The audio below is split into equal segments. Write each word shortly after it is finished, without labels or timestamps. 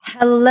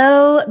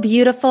Hello,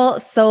 beautiful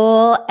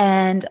soul,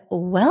 and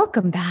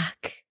welcome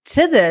back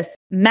to this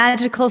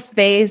magical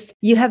space.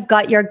 You have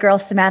got your girl,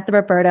 Samantha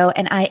Roberto,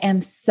 and I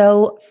am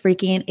so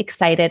freaking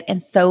excited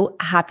and so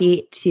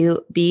happy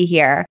to be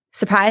here.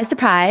 Surprise,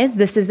 surprise.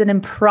 This is an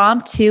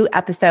impromptu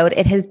episode.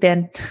 It has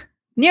been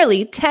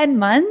nearly 10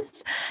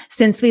 months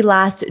since we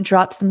last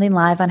dropped something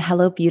live on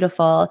Hello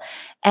Beautiful.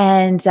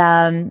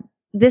 And,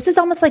 this is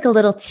almost like a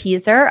little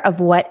teaser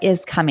of what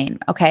is coming.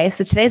 Okay.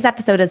 So today's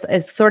episode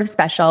is sort of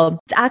special.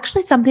 It's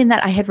actually something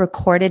that I had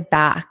recorded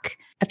back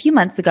a few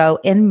months ago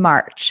in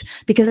March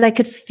because I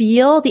could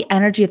feel the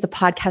energy of the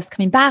podcast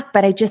coming back,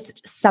 but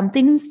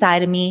something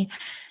inside of me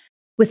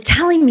was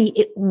telling me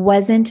it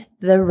wasn't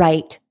the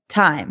right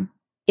time.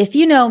 If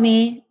you know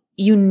me,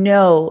 you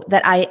know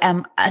that I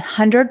am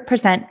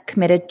 100%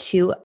 committed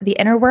to the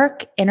inner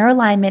work, inner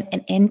alignment,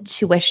 and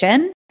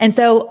intuition. And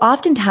so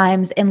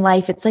oftentimes in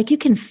life, it's like you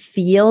can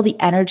feel the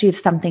energy of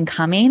something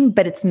coming,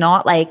 but it's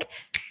not like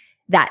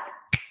that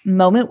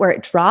moment where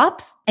it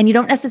drops and you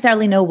don't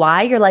necessarily know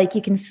why. You're like,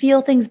 you can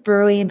feel things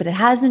brewing, but it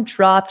hasn't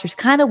dropped. You're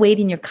kind of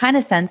waiting, you're kind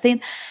of sensing.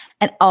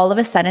 And all of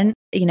a sudden,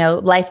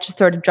 life just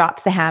sort of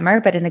drops the hammer,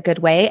 but in a good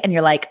way. And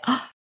you're like,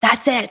 oh,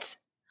 that's it.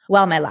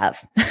 Well, my love,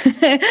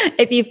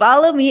 if you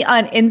follow me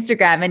on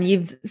Instagram and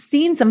you've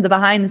seen some of the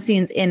behind the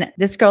scenes in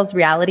This Girl's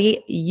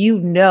Reality,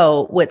 you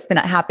know what's been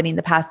happening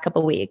the past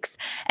couple of weeks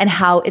and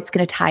how it's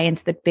going to tie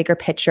into the bigger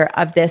picture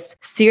of this,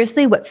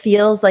 seriously, what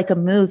feels like a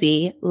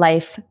movie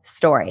life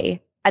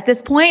story. At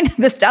this point,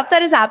 the stuff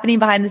that is happening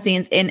behind the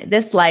scenes in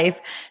this life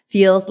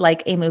feels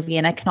like a movie,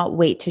 and I cannot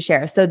wait to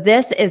share. So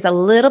this is a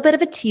little bit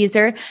of a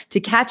teaser to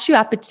catch you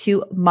up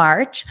to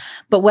March.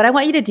 But what I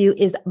want you to do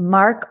is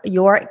mark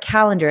your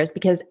calendars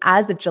because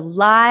as of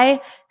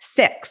July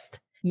 6th,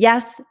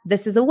 yes,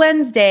 this is a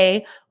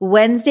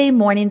Wednesday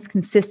mornings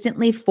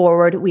consistently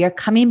forward. We are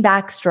coming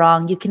back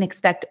strong. You can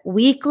expect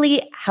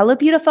weekly Hello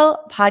Beautiful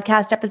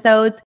podcast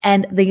episodes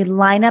and the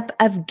lineup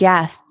of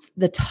guests,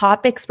 the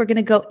topics we're going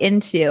to go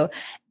into,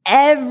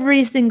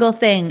 every single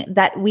thing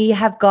that we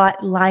have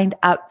got lined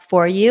up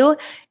for you.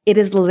 It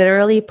is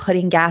literally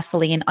putting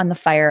gasoline on the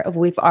fire of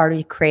what we've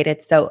already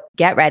created. So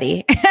get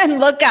ready and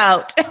look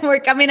out.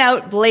 We're coming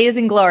out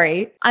blazing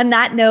glory. On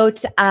that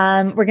note,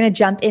 we're going to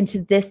jump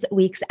into this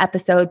week's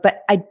episode,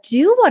 but I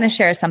do want to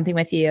share something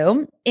with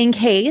you in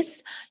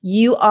case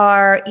you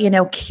are,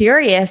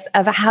 curious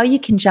of how you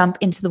can jump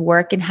into the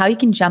work and how you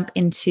can jump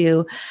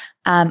into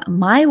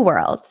my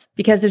world,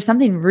 because there's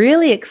something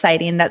really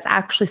exciting that's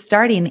actually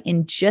starting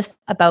in just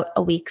about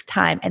a week's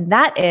time. And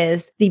that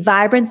is the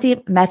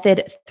Vibrancy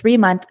Method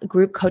 3-month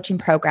group coaching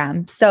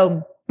program.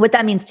 So what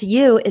that means to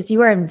you is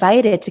you are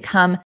invited to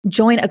come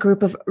join a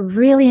group of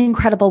really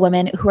incredible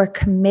women who are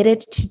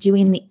committed to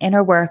doing the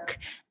inner work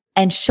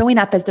and showing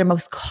up as their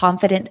most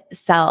confident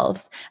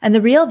selves. And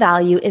the real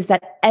value is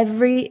that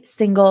every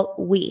single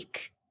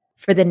week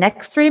for the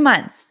next 3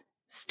 months,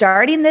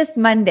 starting this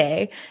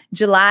Monday,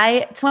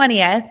 July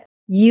 20th,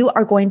 you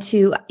are going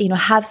to,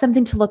 have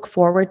something to look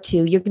forward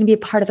to. You're going to be a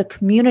part of a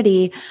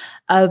community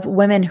of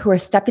women who are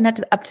stepping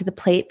up to the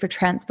plate for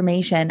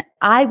transformation.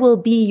 I will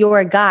be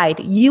your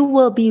guide. You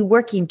will be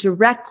working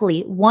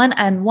directly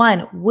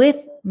one-on-one with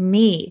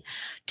me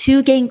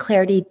to gain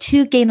clarity,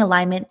 to gain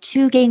alignment,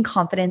 to gain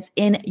confidence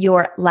in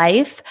your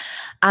life.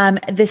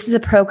 This is a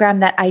program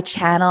that I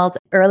channeled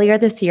earlier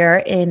this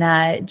year in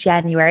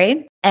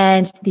January,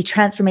 and the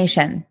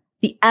transformation,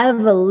 the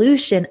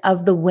evolution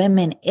of the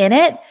women in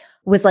it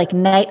was like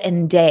night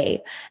and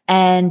day.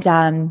 And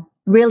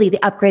really the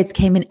upgrades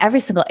came in every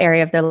single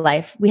area of their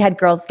life. We had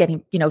girls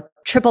getting,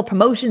 triple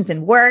promotions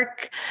in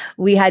work.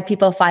 We had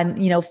people find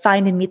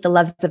and meet the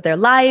loves of their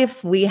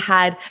life. We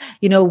had,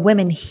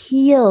 women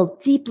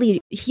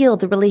deeply heal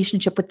the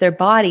relationship with their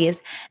bodies.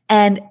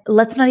 And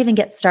let's not even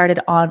get started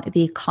on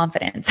the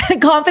confidence.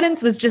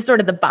 Confidence was just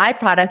sort of the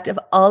byproduct of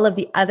all of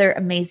the other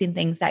amazing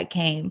things that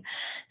came.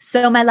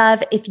 So my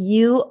love, if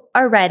you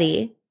are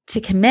ready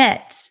to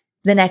commit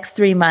the next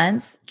 3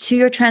 months to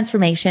your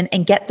transformation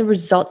and get the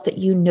results that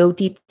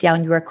deep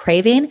down you are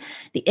craving,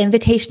 the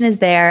invitation is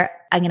there.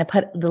 I'm going to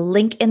put the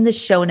link in the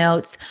show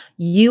notes.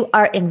 You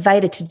are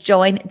invited to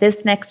join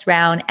this next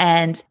round.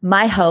 And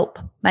my hope,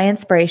 my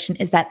inspiration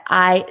is that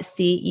I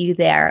see you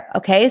there.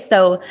 Okay.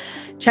 So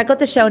check out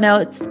the show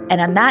notes.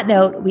 And on that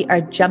note, we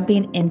are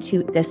jumping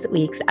into this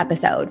week's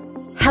episode.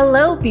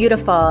 Hello,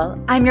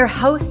 beautiful. I'm your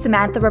host,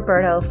 Samantha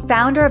Roberto,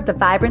 founder of the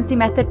Vibrancy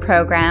Method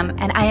program,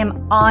 and I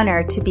am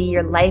honored to be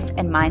your life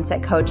and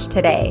mindset coach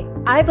today.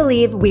 I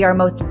believe we are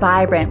most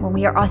vibrant when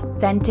we are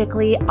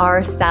authentically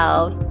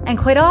ourselves. And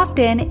quite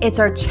often, it's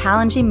our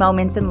challenging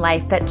moments in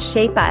life that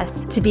shape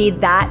us to be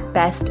that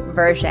best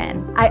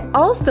version. I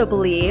also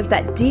believe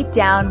that deep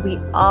down, we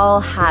all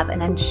have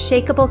an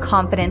unshakable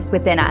confidence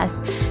within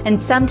us. And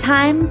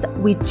sometimes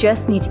we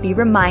just need to be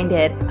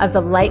reminded of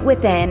the light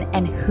within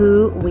and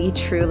who we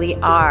truly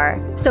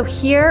are. So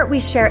here we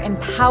share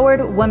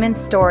empowered women's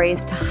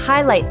stories to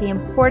highlight the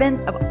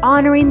importance of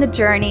honoring the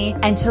journey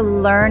and to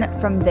learn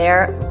from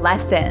their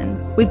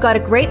lessons. We've got a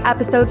great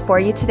episode for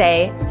you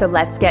today, so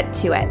let's get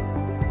to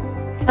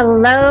it.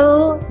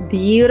 Hello,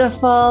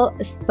 beautiful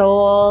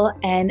soul,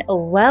 and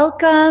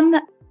welcome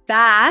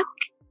back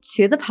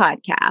to the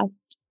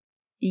podcast.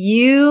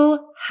 You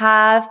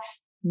have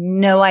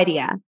no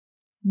idea,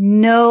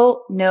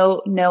 no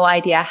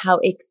idea how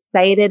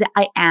excited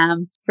I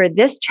am for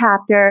this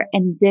chapter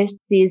and this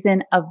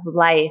season of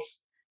life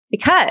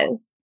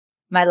because,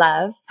 my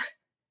love,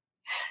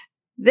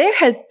 there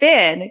has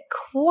been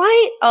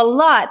quite a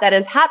lot that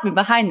has happened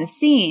behind the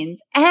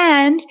scenes,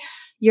 and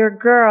your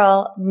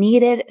girl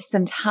needed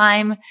some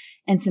time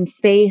and some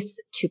space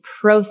to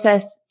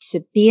process, to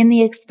be in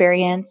the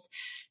experience,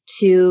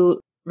 to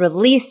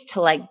release,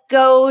 to let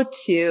go,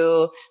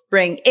 to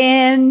bring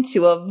in,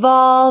 to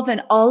evolve,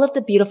 and all of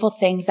the beautiful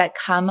things that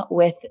come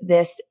with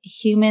this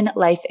human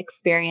life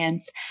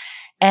experience.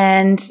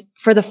 And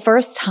for the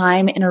first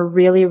time in a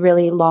really,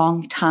 really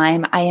long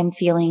time, I am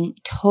feeling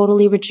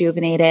totally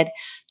rejuvenated,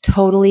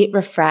 totally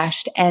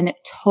refreshed, and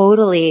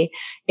totally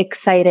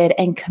excited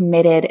and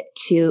committed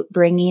to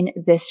bringing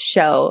this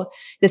show,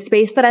 the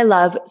space that I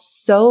love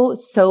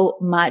so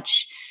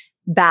much,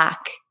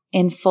 back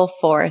in full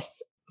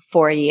force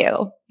for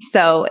you.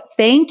 So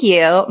thank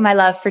you, my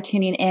love, for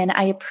tuning in.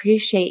 I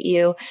appreciate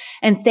you.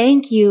 And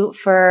thank you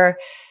for,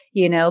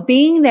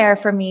 being there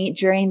for me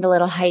during the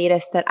little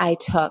hiatus that I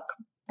took.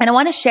 And I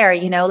want to share,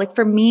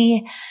 for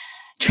me,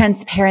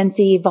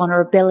 transparency,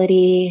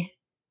 vulnerability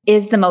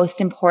is the most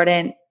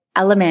important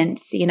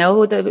element.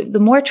 The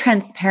more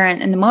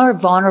transparent and the more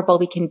vulnerable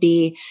we can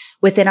be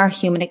within our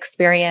human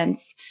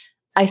experience,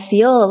 I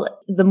feel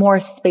the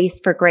more space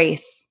for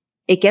grace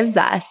it gives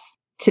us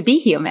to be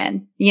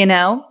human,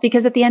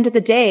 because at the end of the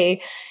day,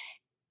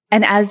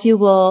 and as you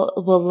will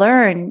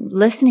learn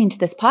listening to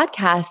this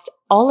podcast,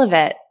 all of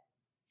it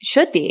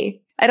should be.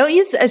 I don't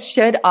use a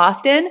should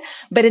often,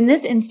 but in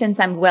this instance,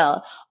 I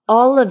will.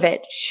 All of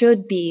it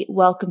should be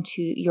welcome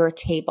to your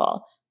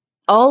table.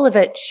 All of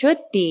it should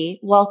be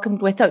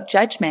welcomed without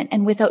judgment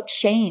and without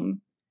shame.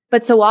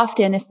 But so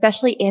often,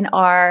 especially in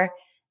our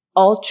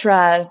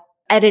ultra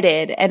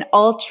edited and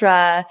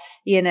ultra,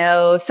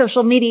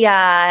 social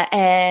media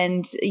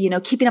and,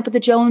 keeping up with the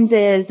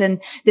Joneses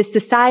and this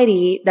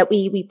society that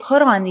we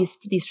put on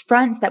these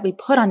fronts that we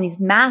put on,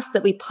 these masks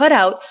that we put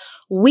out,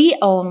 we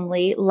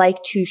only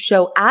like to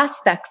show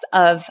aspects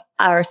of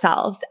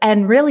ourselves.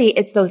 And really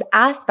it's those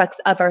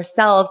aspects of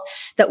ourselves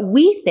that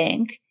we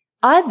think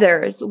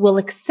others will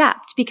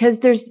accept because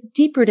there's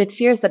deep-rooted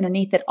fears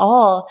underneath it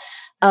all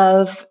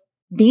of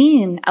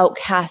being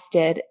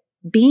outcasted,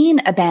 being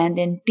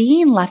abandoned,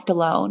 being left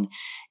alone.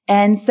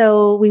 And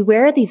so we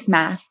wear these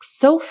masks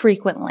so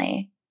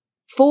frequently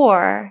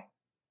for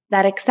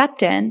that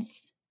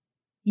acceptance.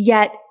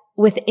 Yet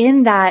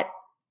within that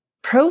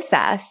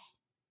process,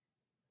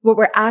 what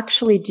we're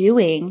actually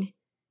doing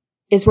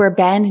is we're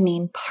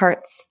abandoning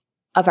parts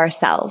of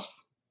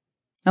ourselves.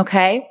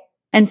 Okay.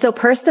 And so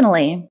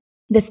personally,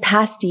 this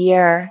past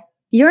year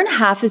and a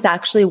half is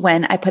actually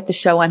when I put the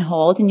show on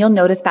hold. And you'll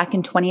notice back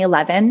in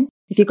 2011,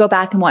 if you go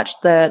back and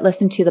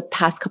listen to the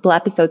past couple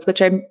episodes,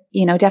 which I,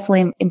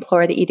 definitely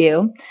implore that you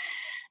do,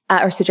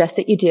 or suggest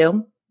that you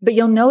do, but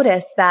you'll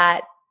notice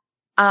that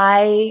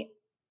I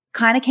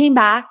kind of came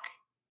back,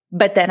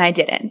 but then I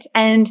didn't.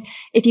 And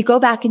if you go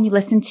back and you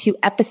listen to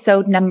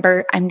episode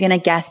number, I'm going to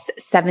guess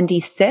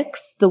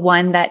 76, the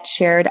one that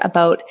shared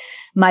about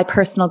my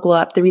personal glow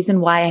up, the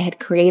reason why I had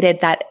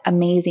created that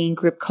amazing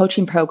group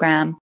coaching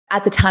program.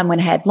 At the time when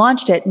I had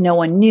launched it, no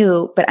one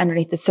knew, but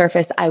underneath the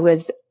surface, I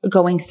was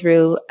going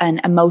through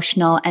an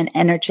emotional and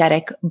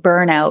energetic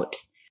burnout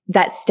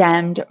that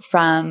stemmed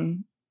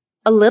from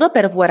a little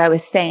bit of what I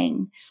was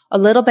saying, a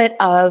little bit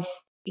of,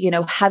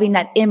 having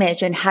that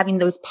image and having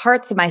those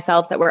parts of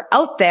myself that were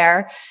out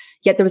there,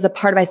 yet there was a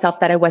part of myself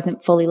that I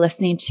wasn't fully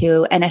listening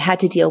to, and it had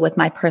to deal with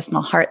my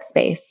personal heart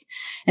space.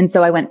 And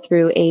so I went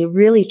through a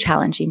really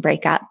challenging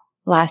breakup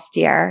last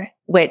year,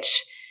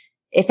 which,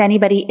 if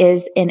anybody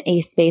is in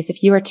a space,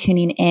 if you are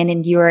tuning in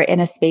and you are in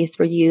a space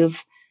where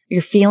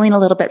you're feeling a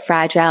little bit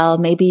fragile,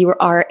 maybe you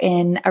are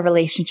in a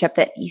relationship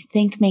that you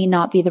think may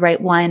not be the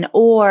right one,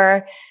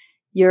 or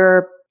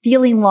you're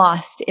feeling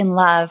lost in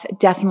love,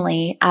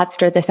 definitely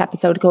after this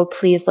episode,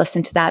 please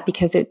listen to that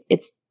because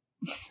it's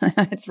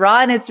it's raw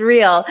and it's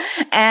real,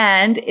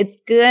 and it's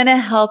gonna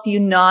help you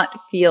not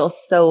feel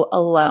so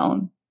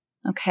alone.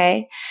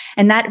 Okay.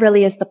 And that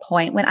really is the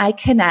point. When I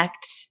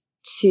connect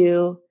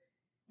to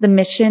the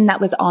mission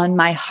that was on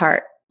my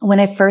heart when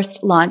I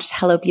first launched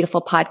Hello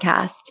Beautiful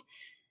podcast,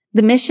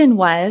 the mission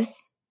was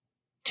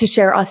to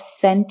share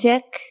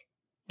authentic,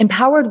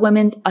 empowered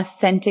women's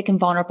authentic and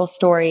vulnerable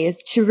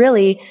stories, to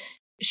really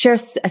share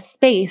a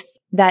space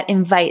that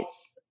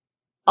invites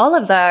all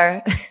of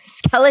our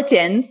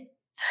skeletons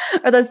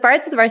or those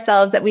parts of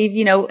ourselves that we've,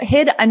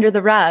 hid under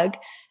the rug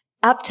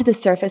up to the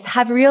surface,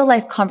 have real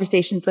life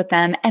conversations with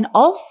them, and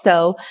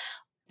also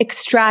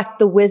extract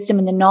the wisdom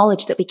and the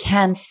knowledge that we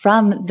can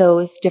from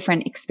those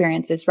different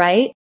experiences,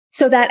 right?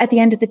 So that at the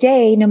end of the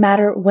day, no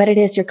matter what it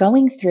is you're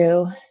going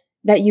through,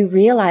 that you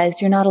realize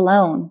you're not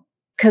alone.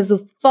 Because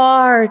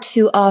far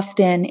too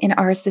often in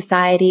our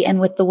society and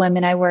with the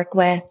women I work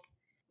with,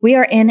 We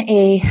are in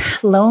a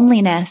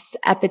loneliness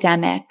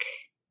epidemic,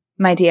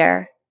 my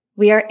dear.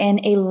 We are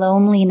in a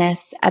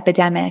loneliness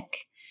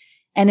epidemic.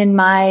 And in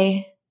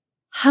my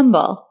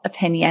humble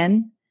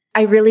opinion,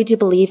 I really do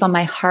believe on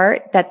my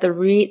heart that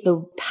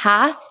the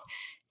path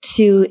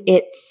to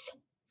its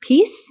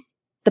peace,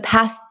 the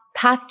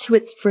path to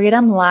its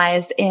freedom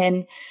lies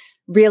in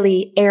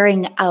really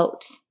airing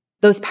out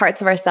those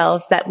parts of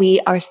ourselves that we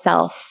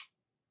ourselves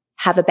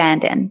have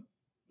abandoned.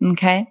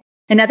 Okay.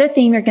 Another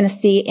theme you're going to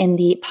see in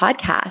the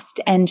podcast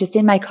and just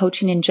in my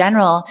coaching in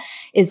general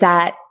is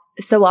that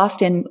so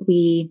often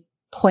we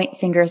point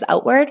fingers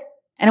outward.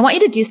 And I want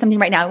you to do something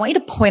right now. I want you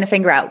to point a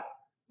finger out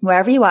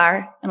wherever you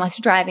are, unless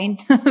you're driving,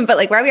 but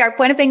like wherever you are,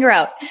 point a finger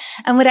out.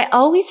 And what I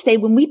always say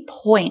when we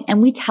point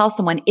and we tell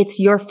someone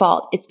it's your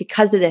fault, it's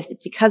because of this,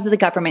 it's because of the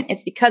government,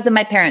 it's because of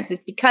my parents,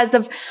 it's because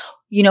of,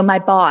 my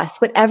boss,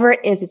 whatever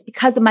it is, it's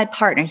because of my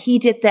partner. He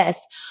did this.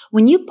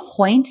 When you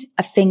point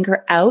a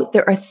finger out,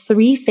 there are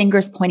 3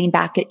 fingers pointing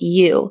back at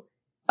you.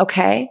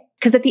 Okay.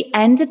 Because at the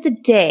end of the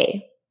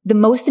day, the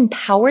most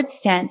empowered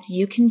stance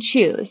you can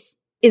choose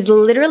is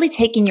literally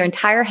taking your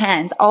entire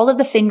hands, all of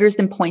the fingers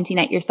and pointing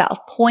at yourself,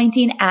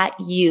 pointing at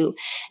you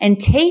and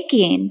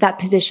taking that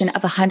position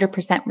of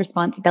 100%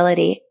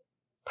 responsibility,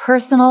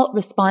 personal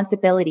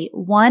responsibility,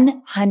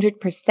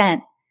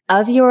 100%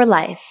 of your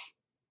life,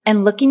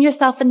 and looking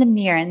yourself in the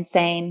mirror and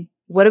saying,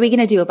 what are we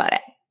going to do about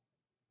it?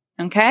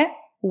 Okay.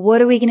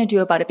 What are we going to do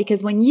about it?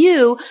 Because when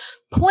you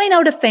point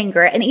out a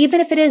finger, and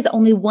even if it is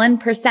only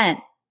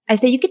 1%, I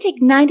say you could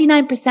take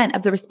 99%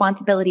 of the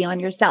responsibility on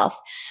yourself,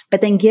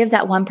 but then give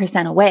that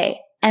 1% away.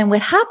 And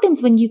what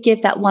happens when you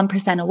give that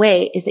 1%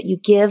 away is that you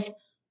give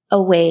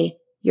away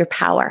your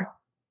power.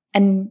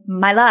 And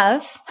my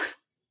love,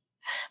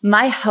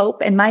 my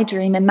hope and my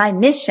dream and my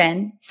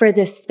mission for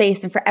this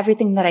space and for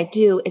everything that I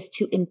do is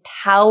to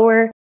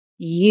empower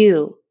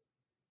you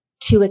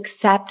to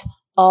accept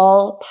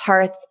all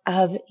parts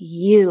of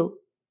you.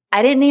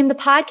 I didn't name the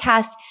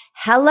podcast,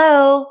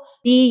 Hello,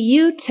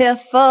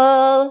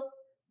 Beautiful.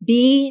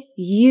 Be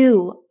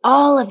you,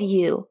 all of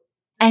you.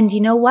 And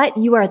you know what?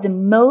 You are the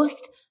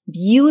most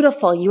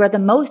beautiful. You are the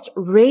most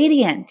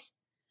radiant.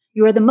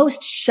 You are the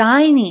most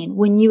shining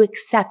when you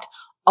accept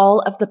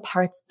all of the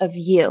parts of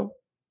you.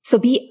 So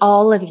be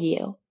all of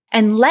you,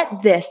 and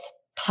let this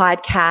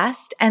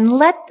podcast and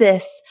let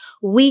this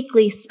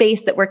weekly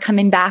space that we're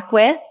coming back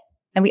with,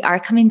 and we are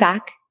coming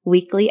back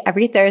weekly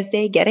every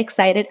Thursday. Get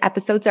excited.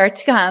 Episodes are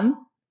to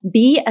come.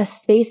 Be a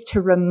space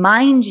to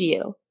remind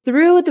you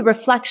through the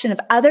reflection of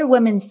other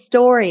women's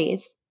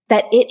stories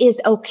that it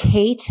is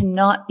okay to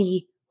not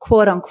be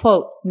quote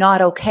unquote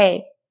not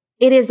okay.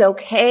 It is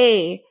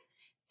okay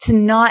to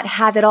not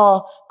have it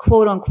all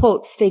quote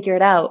unquote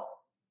figured out.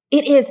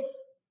 It is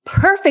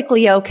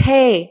perfectly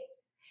okay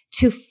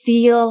to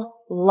feel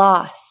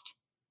lost.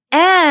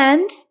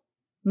 And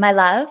my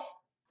love,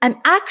 I'm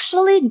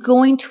actually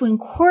going to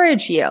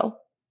encourage you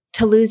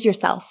to lose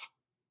yourself,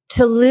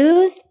 to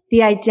lose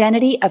the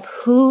identity of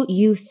who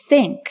you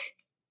think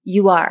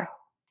you are,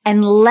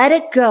 and let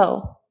it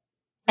go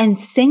and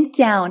sink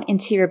down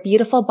into your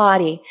beautiful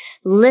body.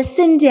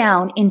 Listen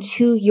down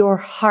into your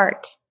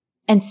heart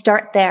and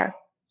start there.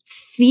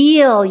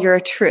 Feel your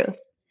truth,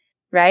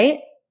 right?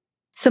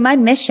 So my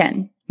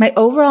mission, my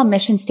overall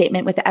mission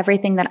statement with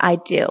everything that I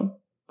do,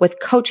 with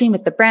coaching,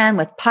 with the brand,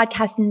 with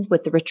podcastings,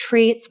 with the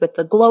retreats, with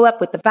the glow up,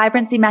 with the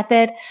vibrancy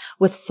method,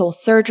 with soul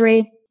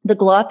surgery. The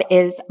glow up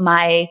is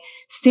my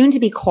soon to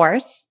be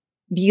course,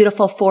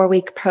 beautiful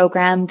 4-week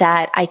program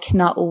that I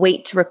cannot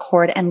wait to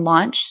record and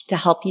launch to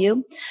help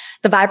you.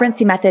 The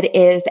vibrancy method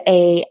is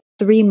a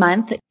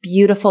 3-month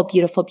beautiful,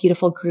 beautiful,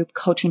 beautiful group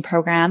coaching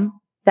program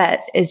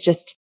that is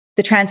just,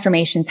 the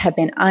transformations have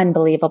been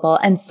unbelievable.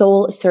 And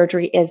soul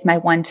surgery is my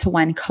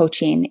 1-to-1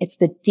 coaching. It's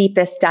the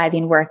deepest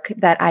diving work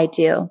that I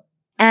do.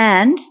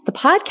 And the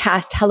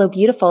podcast, Hello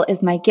Beautiful,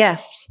 is my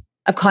gift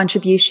of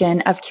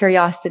contribution, of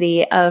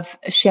curiosity, of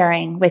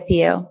sharing with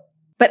you.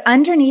 But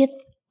underneath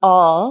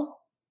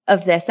all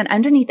of this and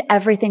underneath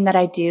everything that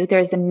I do,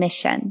 there's a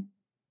mission,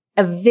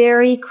 a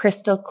very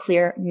crystal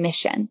clear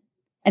mission.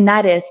 And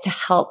that is to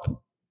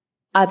help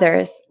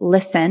others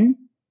listen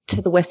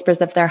to the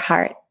whispers of their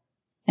heart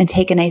and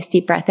take a nice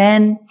deep breath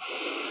in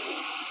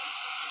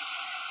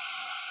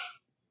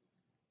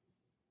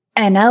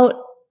and out.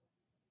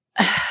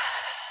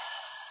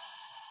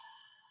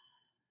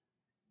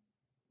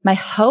 My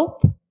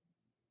hope,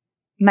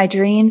 my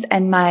dreams,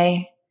 and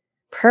my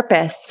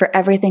purpose for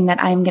everything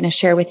that I'm going to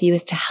share with you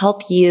is to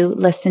help you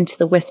listen to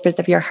the whispers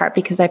of your heart,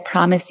 because I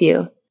promise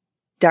you,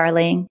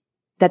 darling,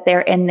 that they're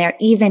in there,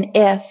 even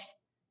if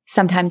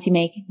sometimes you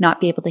may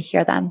not be able to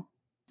hear them.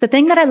 The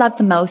thing that I love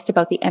the most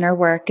about the inner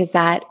work is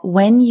that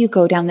when you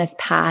go down this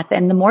path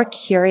and the more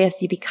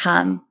curious you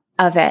become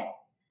of it,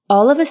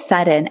 all of a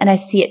sudden, and I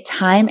see it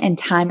time and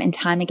time and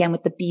time again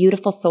with the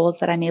beautiful souls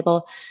that I'm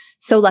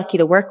so lucky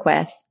to work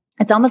with,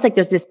 it's almost like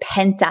there's this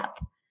pent up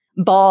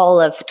ball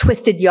of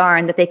twisted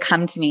yarn that they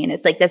come to me. And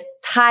it's like this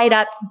tied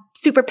up,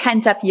 super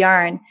pent up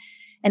yarn.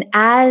 And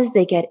as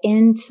they get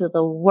into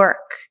the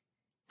work,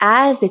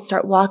 as they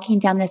start walking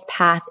down this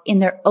path in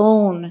their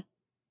own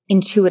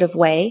intuitive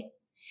way,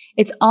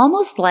 it's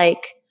almost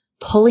like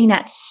pulling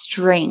at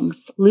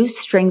strings, loose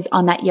strings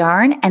on that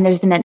yarn, and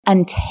there's an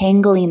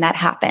untangling that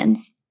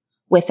happens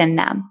within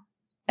them.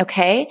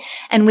 Okay.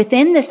 And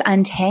within this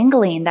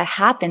untangling that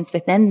happens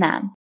within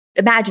them,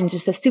 imagine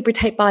just a super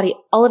tight body.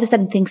 All of a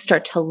sudden things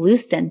start to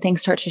loosen,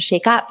 things start to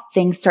shake up,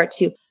 things start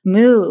to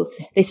move,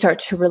 they start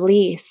to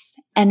release.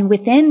 And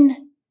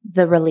within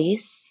the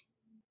release,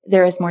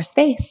 there is more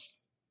space.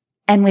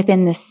 And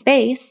within this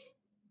space,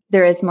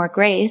 there is more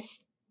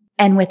grace.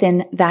 And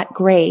within that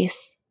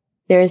grace,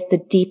 there is the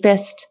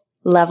deepest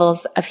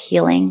levels of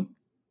healing.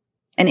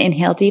 And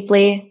inhale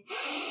deeply.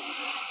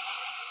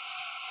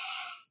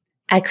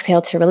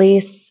 Exhale to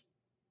release.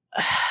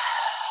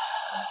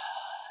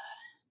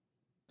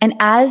 And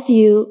as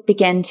you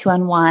begin to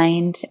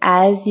unwind,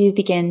 as you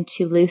begin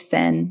to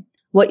loosen,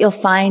 what you'll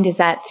find is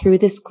that through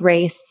this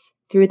grace,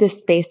 through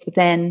this space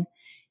within,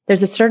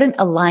 there's a certain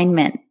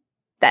alignment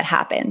that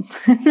happens.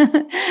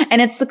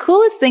 And it's the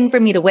coolest thing for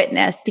me to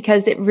witness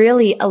because it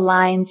really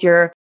aligns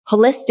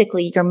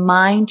holistically, your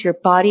mind, your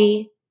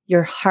body,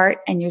 your heart,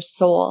 and your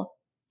soul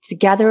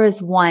together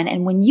as one.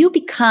 And when you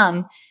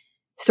become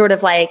sort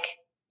of like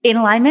in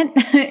alignment,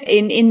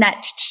 in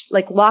that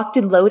like locked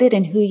and loaded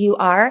in who you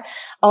are,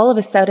 all of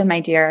a sudden, my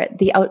dear,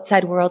 the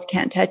outside world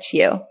can't touch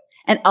you.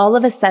 And all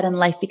of a sudden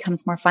life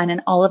becomes more fun,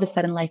 and all of a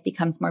sudden life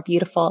becomes more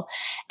beautiful.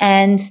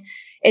 And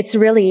it's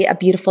really a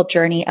beautiful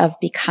journey of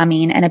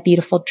becoming and a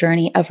beautiful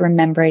journey of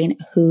remembering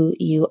who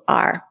you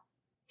are.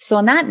 So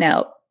on that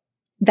note,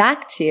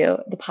 back to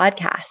the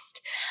podcast.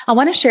 I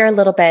want to share a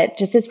little bit,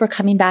 just as we're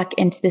coming back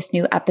into this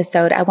new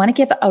episode, I want to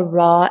give a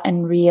raw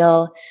and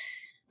real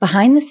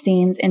behind the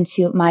scenes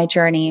into my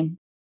journey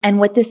and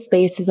what this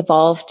space has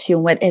evolved to,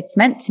 what it's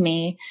meant to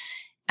me,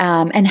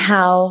 and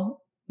how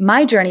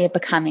my journey of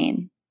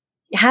becoming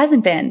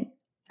hasn't been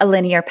a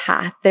linear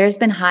path. There's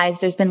been highs,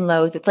 there's been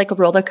lows. It's like a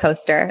roller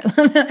coaster.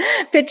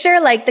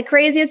 Picture like the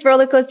craziest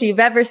roller coaster you've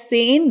ever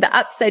seen, the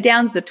upside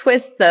downs, the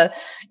twists,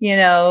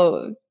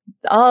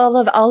 all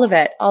of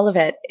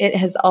it. It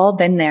has all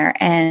been there.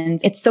 And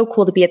it's so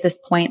cool to be at this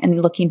point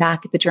and looking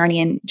back at the journey,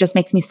 and just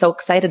makes me so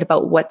excited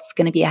about what's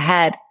going to be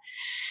ahead.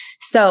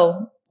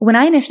 So when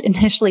I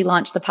initially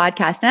launched the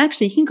podcast, and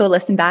actually you can go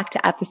listen back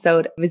to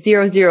episode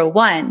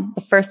 001,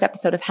 the first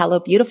episode of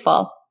Hello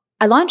Beautiful,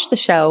 I launched the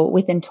show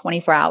within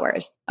 24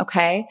 hours.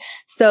 Okay.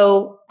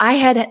 So I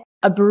had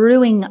a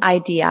brewing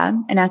idea,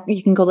 and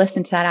you can go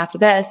listen to that after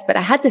this, but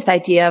I had this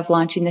idea of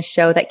launching the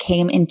show that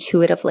came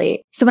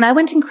intuitively. So when I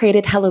went and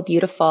created Hello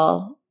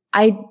Beautiful,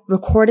 I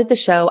recorded the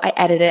show, I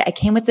edited it, I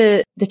came with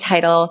the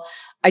title,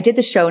 I did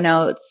the show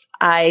notes,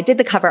 I did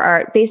the cover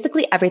art,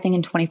 basically everything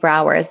in 24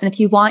 hours. And if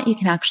you want, you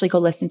can actually go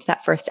listen to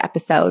that first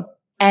episode.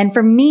 And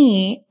for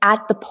me,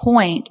 at the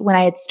point when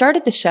I had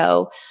started the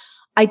show,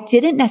 I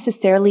didn't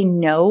necessarily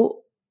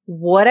know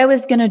what I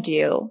was going to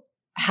do,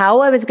 how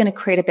I was going to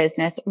create a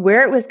business,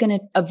 where it was going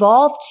to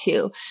evolve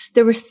to.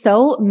 There were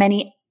so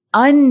many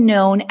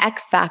unknown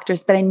X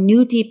factors, but I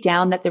knew deep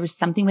down that there was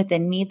something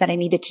within me that I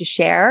needed to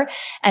share.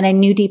 And I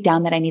knew deep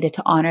down that I needed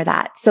to honor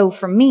that. So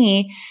for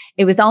me,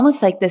 it was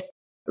almost like this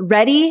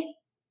ready,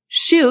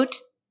 shoot,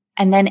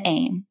 and then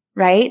aim,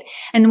 right?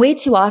 And way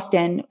too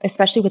often,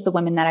 especially with the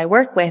women that I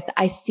work with,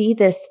 I see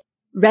this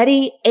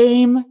ready,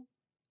 aim,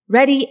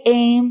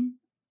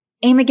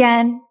 aim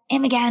again,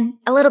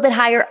 a little bit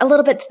higher, a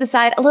little bit to the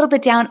side, a little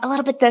bit down, a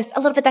little bit this, a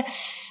little bit that.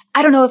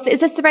 I don't know is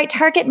this the right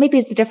target? Maybe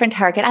it's a different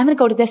target. I'm going to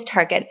go to this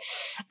target.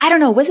 I don't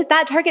know. Was it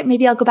that target?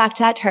 Maybe I'll go back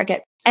to that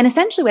target. And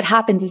essentially what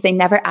happens is they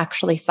never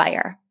actually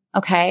fire.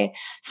 Okay.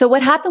 So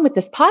what happened with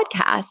this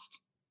podcast,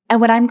 and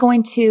what I'm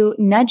going to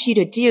nudge you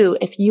to do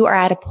if you are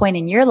at a point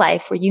in your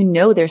life where you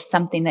know there's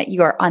something that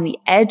you are on the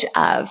edge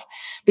of,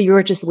 but you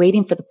are just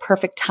waiting for the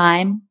perfect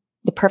time,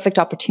 the perfect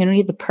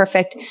opportunity, the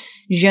perfect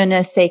je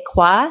ne sais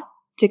quoi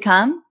to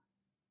come,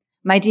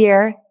 my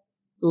dear,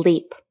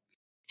 leap,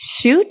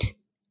 shoot,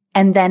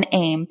 and then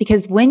aim.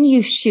 Because when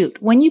you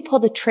shoot, when you pull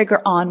the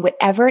trigger on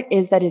whatever it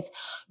is that is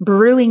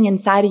brewing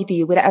inside of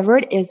you, whatever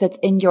it is that's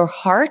in your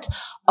heart,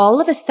 all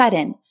of a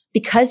sudden,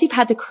 because you've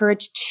had the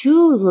courage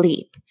to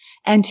leap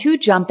and to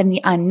jump in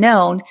the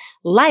unknown,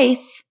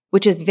 life,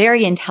 which is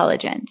very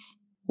intelligent,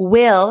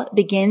 will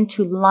begin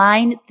to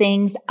line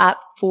things up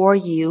for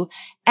you,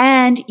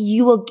 and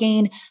you will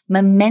gain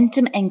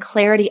momentum and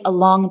clarity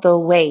along the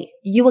way.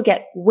 You will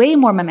get way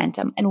more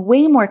momentum and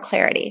way more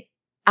clarity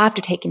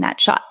after taking that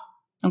shot.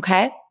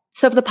 Okay.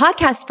 So for the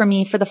podcast for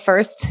me, for the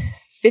first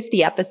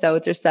 50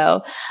 episodes or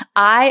so,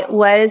 I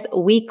was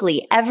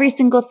weekly. Every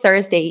single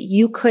Thursday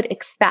you could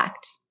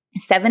expect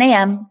 7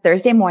 a.m.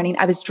 Thursday morning,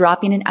 I was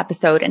dropping an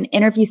episode, an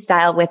interview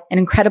style with an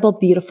incredible,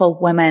 beautiful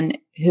woman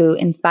who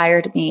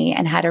inspired me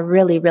and had a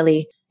really,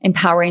 really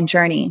empowering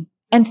journey.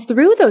 And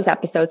through those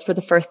episodes, for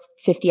the first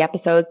 50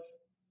 episodes,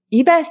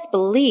 you best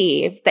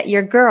believe that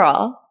your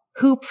girl,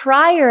 who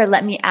prior,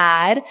 let me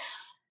add,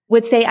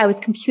 would say I was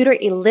computer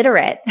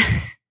illiterate,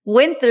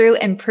 went through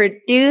and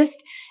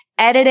produced,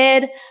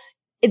 edited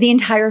the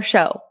entire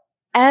show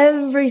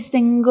every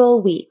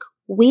single week,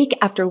 week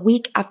after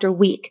week after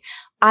week.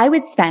 I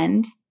would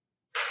spend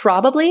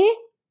probably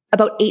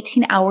about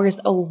 18 hours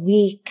a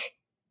week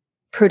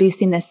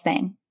producing this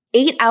thing.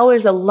 8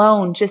 hours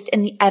alone just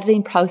in the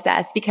editing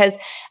process, because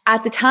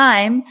at the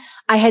time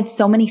I had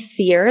so many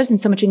fears and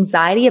so much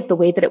anxiety of the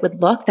way that it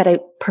would look that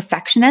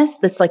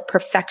perfectionist, this like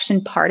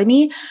perfection part of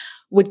me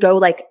would go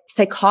like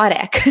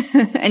psychotic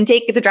and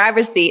take the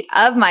driver's seat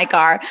of my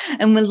car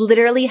and would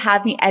literally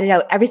have me edit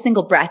out every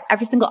single breath,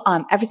 every single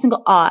every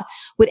single ah,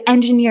 would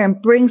engineer and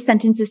bring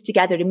sentences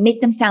together to make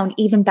them sound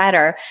even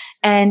better.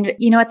 And,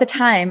 at the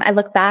time I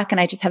look back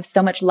and I just have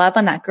so much love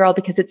on that girl,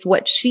 because it's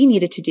what she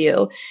needed to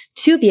do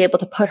to be able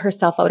to put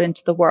herself out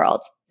into the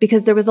world,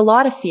 because there was a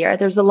lot of fear.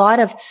 There's a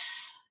lot of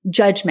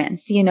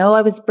judgments.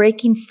 I was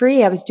breaking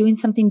free. I was doing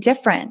something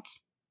different.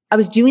 I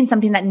was doing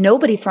something that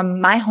nobody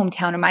from my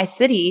hometown or my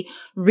city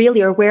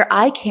really, or where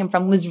I came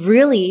from, was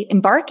really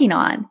embarking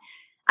on.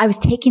 I was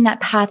taking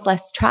that path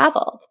less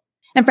traveled.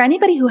 And for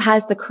anybody who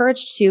has the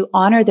courage to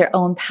honor their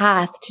own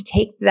path, to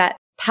take that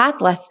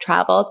path less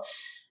traveled,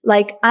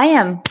 like I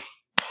am,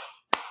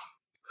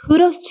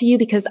 kudos to you,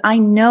 because I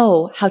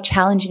know how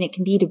challenging it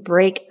can be to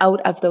break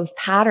out of those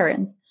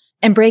patterns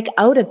and break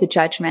out of the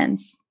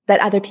judgments that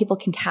other people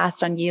can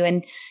cast on you.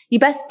 And you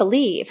best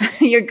believe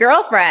your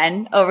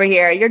girlfriend over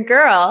here, your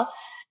girl,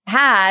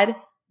 had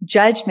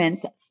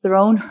judgments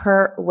thrown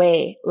her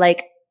way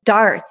like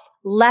darts,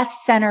 left,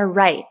 center,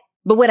 right.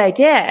 But what I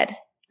did,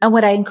 and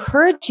what I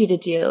encourage you to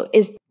do,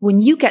 is when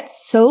you get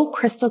so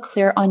crystal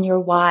clear on your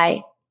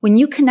why, when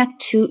you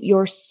connect to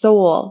your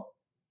soul,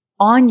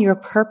 on your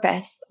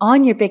purpose,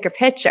 on your bigger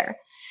picture,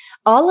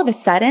 all of a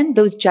sudden,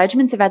 those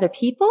judgments of other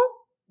people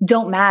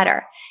don't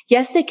matter.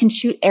 Yes, they can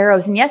shoot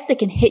arrows, and yes, they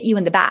can hit you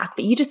in the back,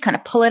 but you just kind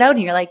of pull it out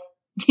and you're like,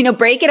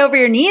 break it over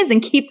your knees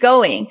and keep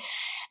going.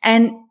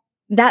 And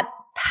that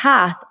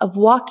path of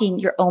walking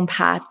your own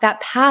path, that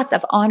path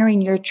of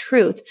honoring your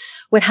truth,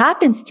 what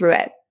happens through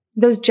it,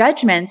 those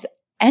judgments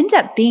end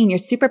up being your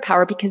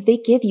superpower, because they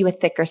give you a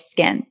thicker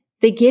skin.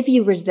 They give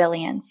you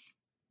resilience.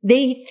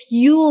 They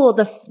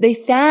they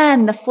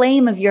fan the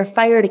flame of your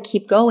fire to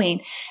keep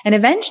going. And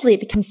eventually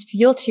it becomes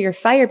fuel to your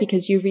fire,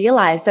 because you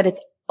realize that it's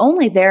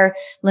only their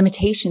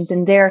limitations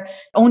and their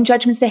own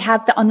judgments they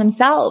have on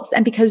themselves.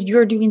 And because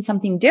you're doing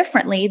something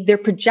differently, they're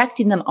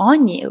projecting them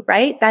on you,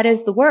 right? That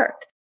is the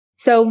work.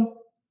 So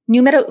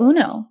numero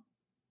uno,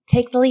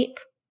 take the leap.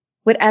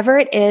 Whatever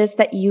it is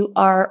that you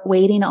are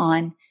waiting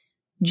on,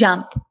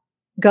 jump,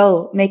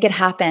 go, make it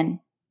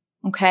happen.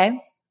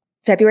 Okay.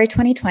 February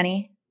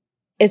 2020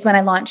 is when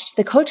I launched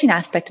the coaching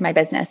aspect of my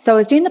business. So I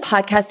was doing the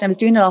podcast and I was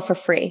doing it all for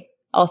free.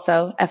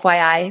 Also,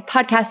 FYI,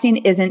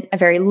 podcasting isn't a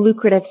very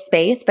lucrative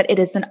space, but it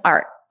is an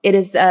art. It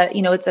is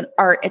it's an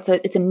art.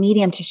 It's a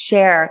medium to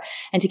share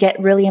and to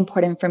get really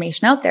important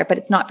information out there, but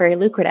it's not very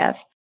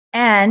lucrative.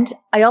 And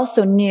I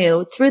also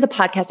knew through the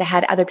podcast, I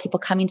had other people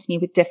coming to me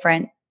with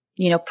different,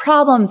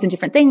 problems and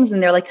different things.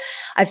 And they're like,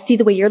 I see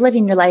the way you're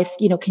living your life.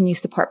 Can you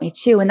support me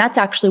too? And that's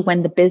actually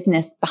when the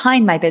business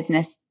behind my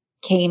business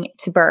came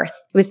to birth.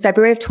 It was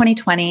February of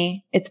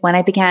 2020. It's when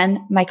I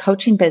began my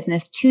coaching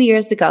business 2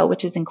 years ago,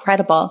 which is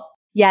incredible.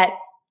 Yet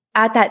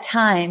at that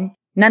time,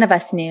 none of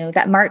us knew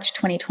that March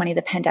 2020,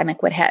 the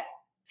pandemic would hit.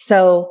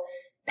 So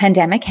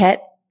pandemic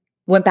hit,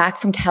 went back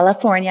from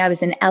California. I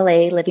was in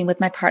LA living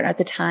with my partner at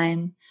the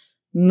time,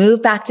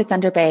 moved back to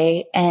Thunder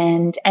Bay,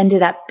 and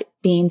ended up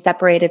being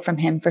separated from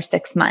him for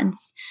 6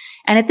 months.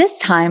 And at this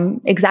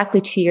time,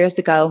 exactly 2 years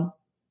ago,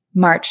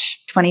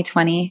 March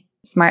 2020,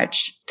 it's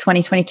March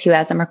 2022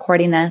 as I'm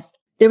recording this,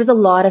 there was a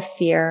lot of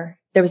fear.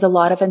 There was a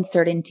lot of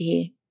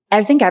uncertainty.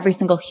 I think every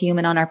single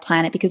human on our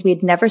planet, because we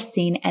had never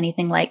seen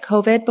anything like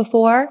COVID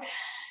before,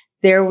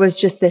 there was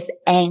just this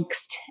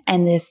angst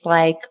and this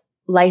like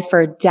life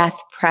or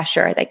death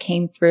pressure that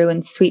came through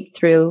and swept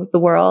through the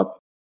world.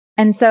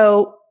 And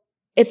so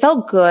it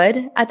felt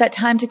good at that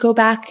time to go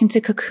back into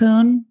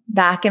cocoon,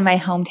 back in my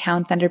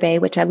hometown, Thunder Bay,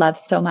 which I love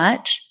so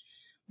much.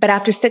 But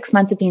after 6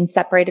 months of being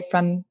separated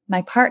from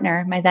my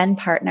partner, my then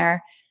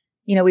partner,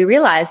 we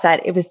realized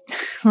that it was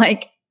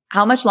like,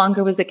 how much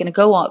longer was it going to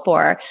go on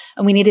for?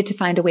 And we needed to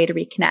find a way to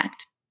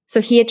reconnect. So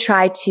he had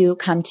tried to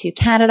come to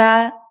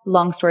Canada.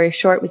 Long story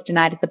short, was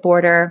denied at the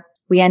border.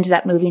 We ended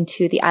up moving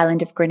to the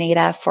island of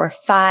Grenada for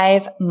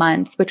 5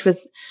 months, which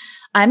was,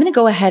 I'm going to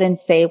go ahead and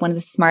say, one of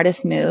the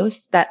smartest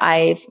moves that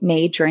I've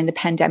made during the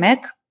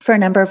pandemic for a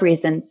number of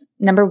reasons.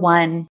 Number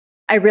one,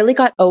 I really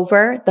got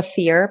over the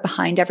fear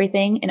behind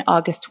everything in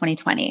August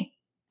 2020.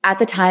 At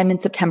the time in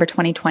September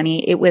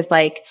 2020, it was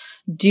like,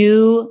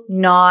 do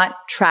not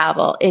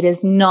travel. It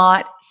is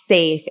not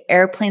safe.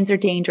 Airplanes are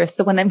dangerous.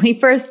 So when we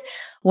first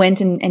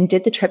went and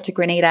did the trip to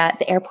Grenada,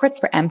 the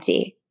airports were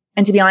empty.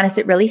 And to be honest,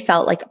 it really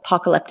felt like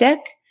apocalyptic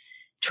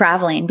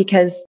traveling,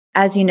 because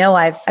as you know,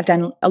 I've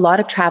done a lot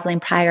of traveling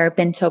prior,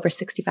 been to over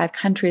 65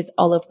 countries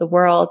all over the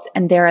world.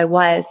 And there I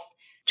was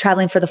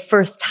traveling for the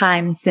first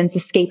time since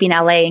escaping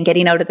LA and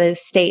getting out of the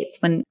States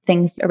when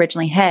things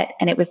originally hit.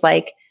 And it was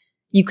like,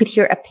 you could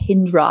hear a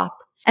pin drop.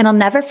 And I'll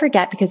never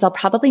forget, because I'll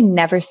probably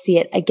never see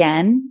it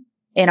again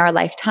in our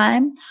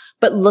lifetime,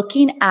 but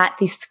looking at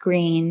the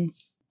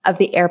screens of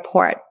the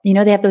airport. You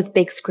know, they have those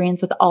big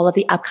screens with all of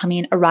the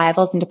upcoming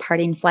arrivals and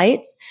departing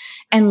flights,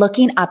 and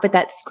looking up at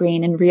that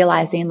screen and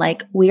realizing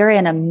like we are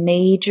in a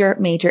major,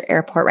 major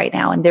airport right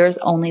now. And there's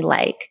only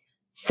like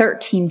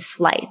 13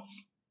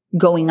 flights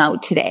going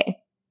out today.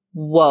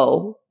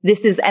 Whoa.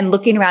 And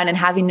looking around and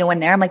having no one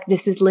there. I'm like,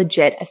 this is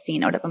legit a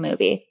scene out of a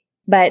movie.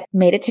 But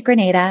made it to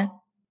Grenada,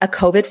 a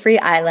COVID-free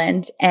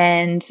island.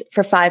 And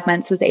for 5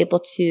 months was able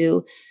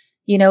to,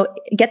 you know,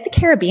 get the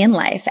Caribbean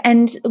life.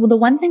 And the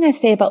one thing I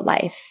say about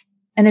life,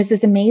 and there's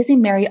this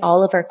amazing Mary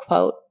Oliver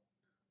quote,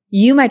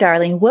 "You, my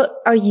darling, what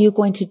are you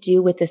going to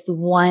do with this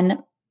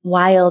one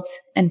wild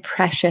and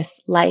precious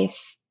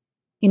life?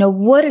 You know,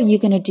 what are you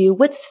going to do?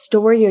 What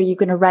story are you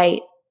going to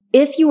write?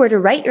 If you were to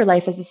write your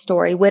life as a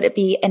story, would it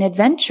be an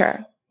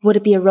adventure? Would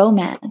it be a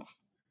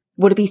romance?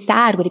 Would it be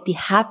sad? Would it be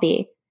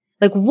happy?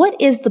 Like, what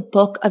is the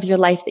book of your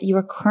life that you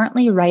are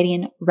currently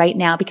writing right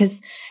now?"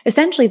 Because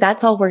essentially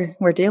that's all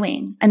we're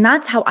doing. And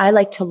that's how I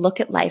like to look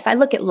at life. I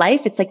look at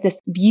life, it's like this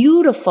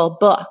beautiful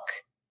book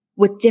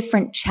with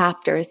different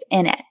chapters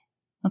in it.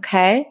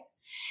 Okay.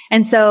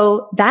 And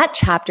so that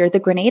chapter, the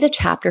Grenada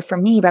chapter for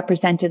me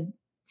represented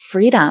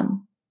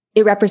freedom.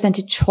 It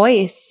represented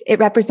choice. It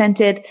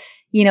represented,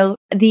 you know,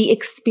 the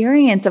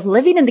experience of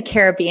living in the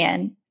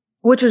Caribbean,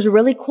 which was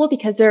really cool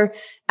because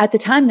at the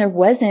time there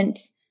wasn't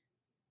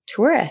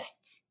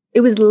tourists.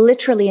 It was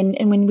literally,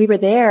 and when we were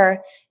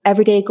there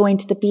every day going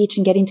to the beach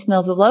and getting to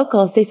know the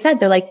locals, they said,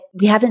 they're like,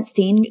 we haven't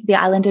seen the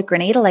island of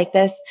Grenada like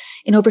this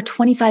in over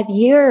 25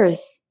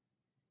 years.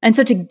 And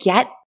so to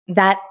get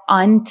that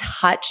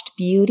untouched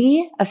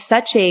beauty of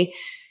such a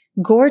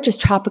gorgeous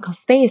tropical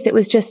space, it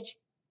was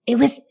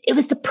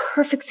the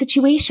perfect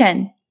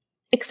situation,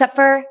 except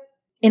for,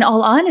 in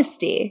all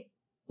honesty,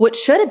 what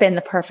should have been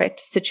the perfect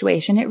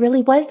situation, it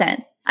really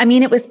wasn't. I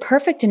mean, it was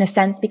perfect in a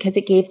sense because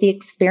it gave the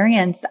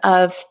experience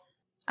of,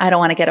 I don't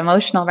want to get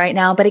emotional right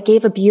now, but it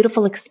gave a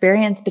beautiful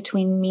experience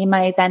between me and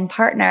my then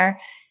partner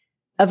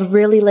of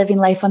really living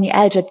life on the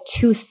edge of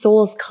two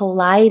souls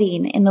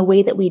colliding in the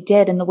way that we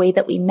did, in the way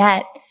that we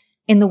met,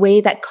 in the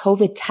way that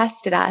COVID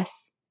tested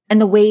us, and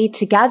the way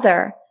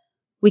together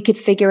we could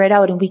figure it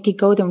out and we could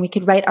go there and we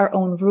could write our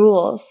own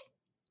rules.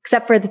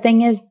 Except for the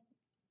thing is,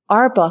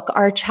 our book,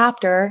 our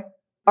chapter,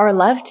 our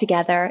love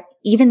together,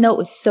 even though it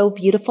was so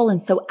beautiful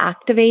and so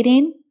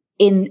activating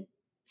in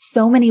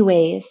so many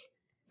ways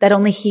that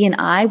only he and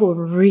I will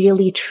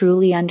really,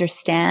 truly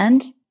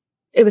understand,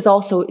 it was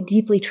also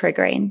deeply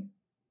triggering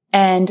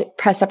and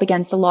pressed up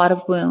against a lot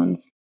of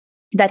wounds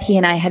that he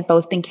and I had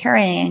both been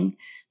carrying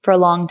for a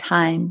long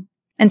time.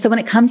 And so when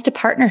it comes to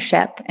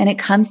partnership and it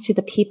comes to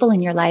the people in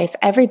your life,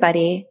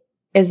 everybody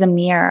is a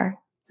mirror.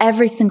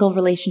 Every single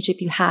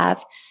relationship you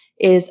have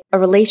is a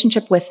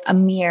relationship with a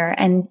mirror,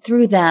 and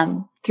through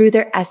them, through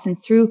their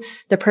essence, through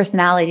their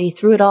personality,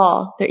 through it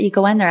all, their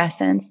ego and their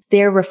essence,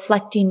 they're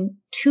reflecting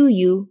to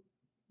you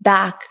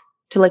back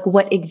to like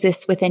what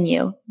exists within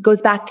you. It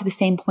goes back to the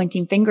same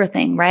pointing finger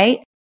thing, right?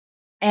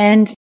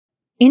 And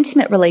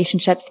intimate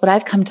relationships, what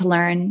I've come to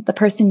learn, the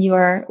person you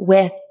are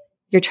with,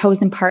 your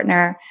chosen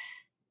partner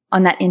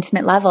on that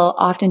intimate level,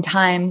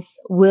 oftentimes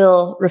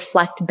will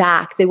reflect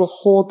back. They will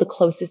hold the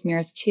closest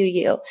mirrors to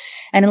you.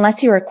 And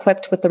unless you're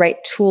equipped with the right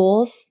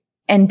tools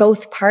and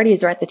both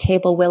parties are at the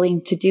table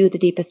willing to do the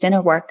deepest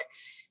inner work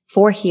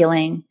for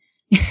healing,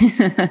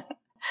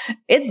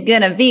 it's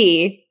going to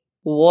be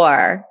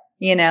war,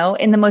 you know,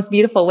 in the most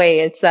beautiful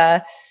way. It's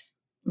a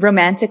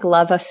romantic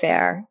love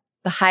affair.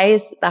 The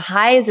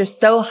highs are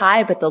so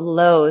high, but the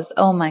lows,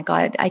 oh my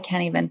God, I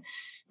can't even.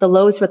 The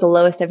lows were the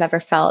lowest I've ever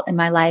felt in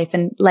my life.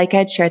 And like I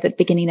had shared at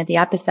the beginning of the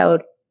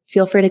episode,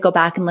 feel free to go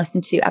back and listen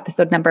to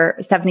episode number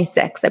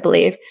 76, I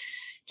believe,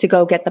 to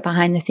go get the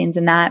behind the scenes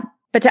in that.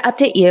 But to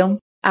update you,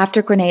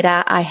 after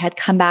Grenada, I had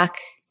come back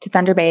to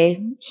Thunder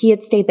Bay. He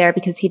had stayed there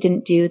because he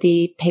didn't do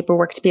the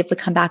paperwork to be able to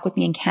come back with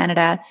me in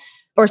Canada.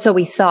 Or so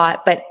we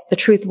thought. But the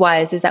truth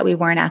is that we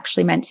weren't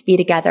actually meant to be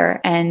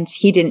together. And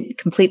he didn't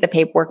complete the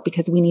paperwork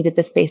because we needed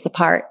the space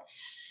apart.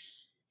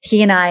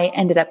 He and I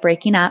ended up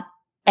breaking up.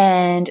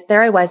 And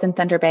there I was in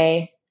Thunder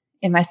Bay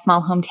in my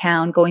small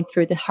hometown going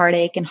through the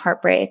heartache and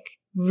heartbreak,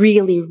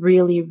 really,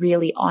 really,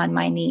 really on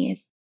my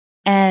knees.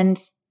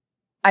 And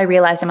I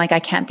realized I'm like,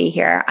 I can't be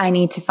here. I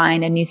need to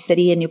find a new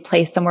city, a new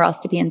place, somewhere else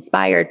to be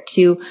inspired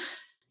to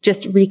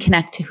just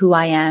reconnect to who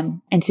I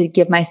am and to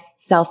give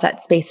myself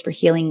that space for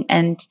healing.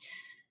 And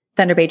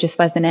Thunder Bay just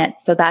wasn't it.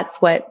 So that's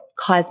what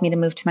caused me to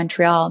move to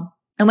Montreal.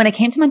 And when I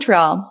came to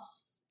Montreal,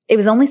 it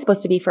was only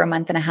supposed to be for a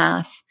month and a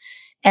half.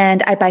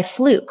 And I, by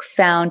fluke,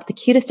 found the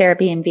cutest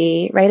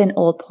Airbnb right in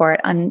Old Port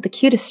on the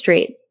cutest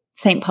street,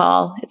 St.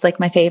 Paul. It's like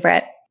my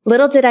favorite.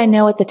 Little did I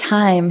know at the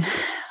time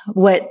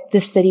what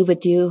this city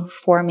would do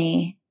for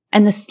me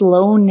and the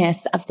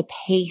slowness of the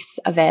pace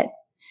of it.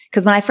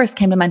 Because when I first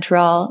came to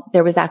Montreal,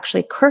 there was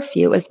actually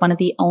curfew. It was one of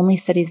the only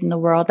cities in the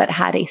world that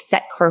had a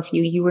set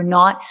curfew. You were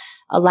not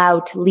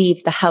allowed to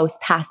leave the house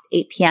past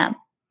 8 p.m.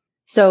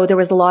 So there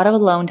was a lot of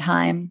alone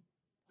time,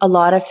 a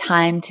lot of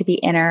time to be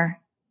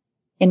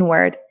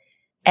inward.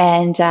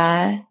 And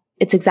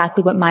it's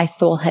exactly what my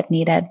soul had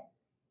needed.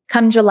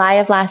 Come July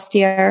of last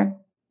year,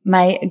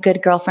 my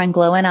good girlfriend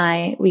Glow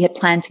and we had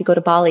planned to go to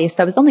Bali.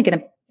 So I was only going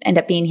to end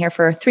up being here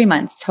for 3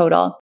 months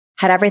total.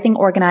 Had everything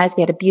organized.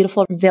 We had a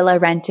beautiful villa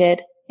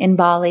rented in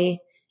Bali,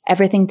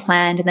 everything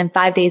planned. And then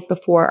 5 days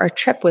before our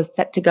trip was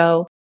set to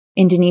go,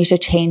 Indonesia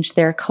changed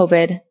their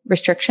COVID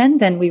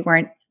restrictions and we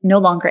weren't no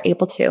longer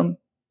able to.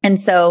 And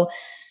so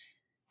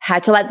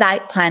had to let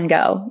that plan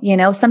go. You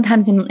know,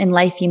 sometimes in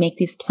life, you make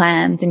these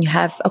plans and you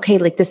have, okay,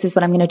 like this is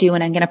what I'm going to do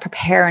and I'm going to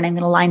prepare and I'm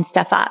going to line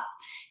stuff up.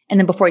 And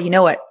then before you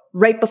know it,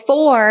 right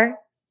before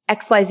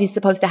XYZ is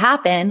supposed to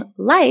happen,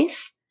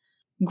 life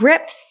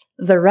grips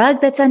the rug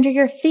that's under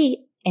your feet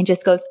and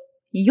just goes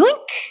yoink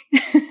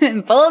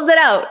and pulls it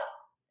out.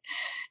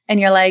 And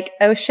you're like,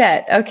 oh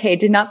shit. Okay.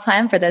 Did not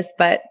plan for this,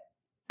 but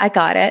I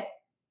got it.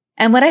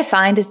 And what I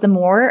find is the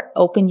more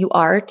open you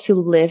are to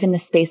live in the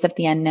space of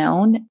the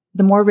unknown,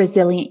 the more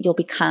resilient you'll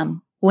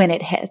become when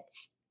it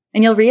hits.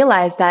 And you'll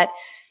realize that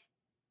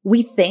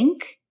we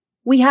think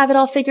we have it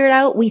all figured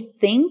out. We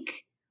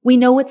think we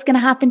know what's going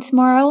to happen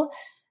tomorrow,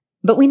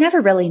 but we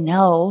never really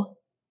know.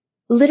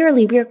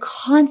 Literally, we are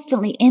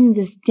constantly in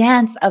this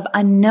dance of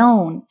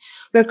unknown.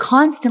 We're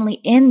constantly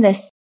in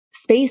this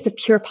space of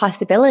pure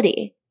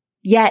possibility.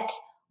 Yet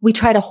we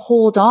try to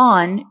hold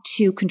on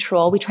to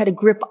control. We try to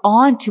grip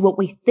on to what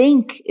we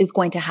think is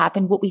going to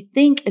happen, what we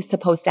think is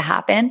supposed to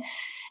happen.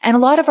 And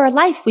a lot of our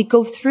life we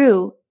go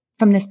through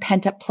from this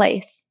pent up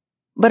place.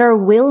 But our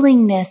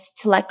willingness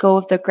to let go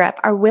of the grip,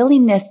 our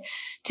willingness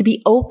to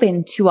be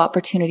open to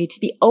opportunity, to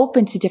be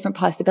open to different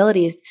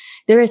possibilities,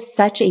 there is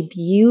such a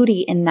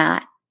beauty in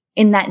that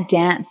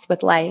dance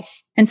with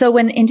life. And so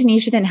when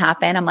Indonesia didn't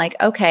happen, I'm like,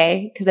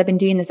 okay, because I've been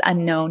doing this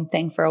unknown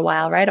thing for a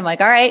while, right? I'm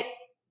like, all right,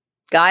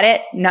 got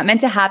it. Not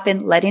meant to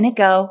happen, letting it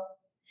go.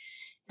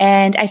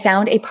 And I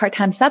found a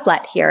part-time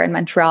sublet here in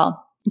Montreal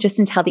just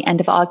until the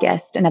end of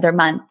August, another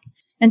month.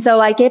 And so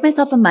I gave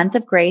myself a month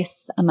of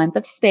grace, a month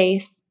of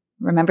space.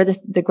 Remember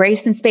this, the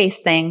grace and space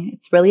thing.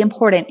 It's really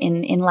important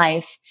in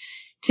life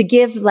to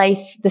give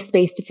life the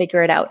space to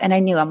figure it out. And I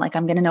knew, I'm like,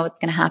 I'm going to know what's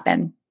going to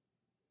happen.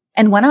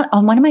 And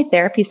on one of my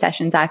therapy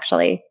sessions,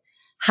 actually,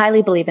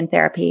 highly believe in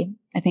therapy.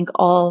 I think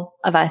all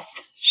of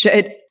us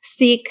should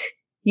seek,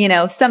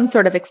 some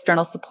sort of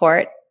external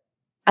support.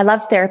 I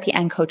love therapy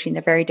and coaching.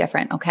 They're very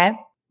different. Okay.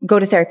 Go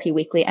to therapy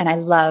weekly and I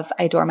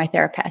adore my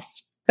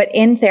therapist. But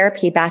in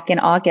therapy back in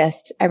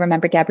August, I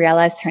remember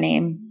Gabriella is her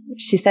name.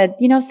 She said,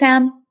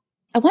 Sam,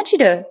 I want you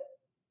to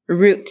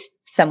root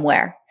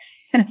somewhere.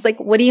 And I was like,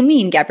 what do you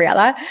mean,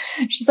 Gabriella?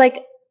 She's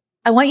like,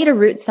 I want you to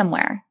root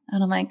somewhere.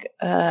 And I'm like,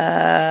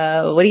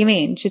 what do you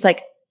mean? She's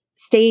like,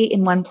 stay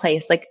in one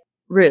place, like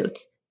root,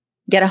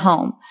 get a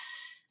home.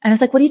 And I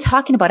was like, what are you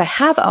talking about? I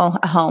have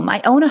a home.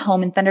 I own a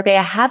home in Thunder Bay.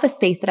 I have a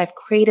space that I've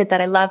created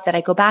that I love, that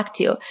I go back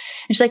to. And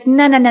she's like,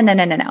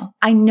 no.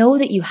 I know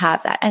that you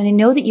have that. And I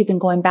know that you've been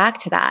going back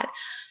to that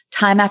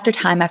time after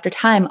time after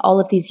time, all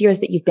of these years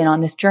that you've been on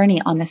this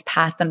journey, on this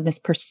path, and this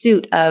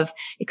pursuit of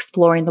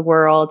exploring the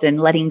world and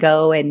letting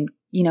go and,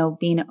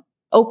 being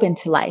open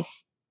to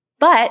life.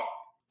 But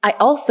I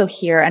also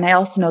hear, and I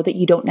also know that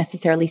you don't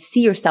necessarily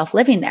see yourself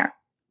living there,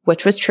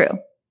 which was true.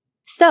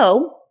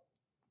 So,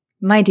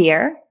 my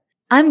dear,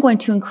 I'm going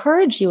to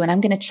encourage you and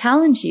I'm going to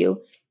challenge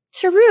you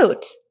to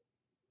root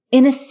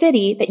in a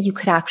city that you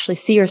could actually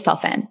see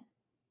yourself in.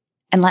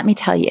 And let me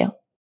tell you,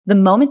 the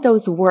moment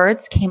those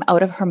words came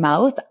out of her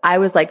mouth, I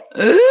was like,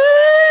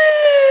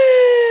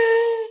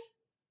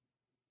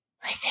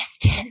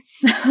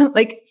 resistance,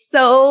 like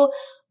so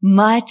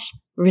much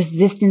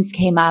resistance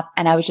came up.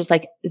 And I was just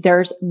like,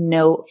 there's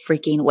no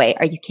freaking way.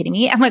 Are you kidding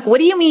me? I'm like, what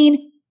do you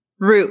mean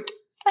root?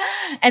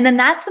 And then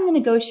that's when the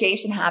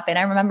negotiation happened.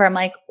 I remember I'm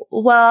like,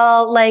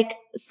 well, like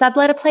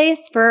sublet a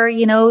place for,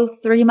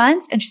 3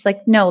 months. And she's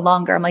like, no,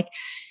 longer. I'm like,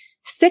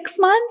 6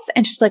 months.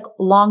 And she's like,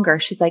 longer.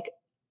 She's like,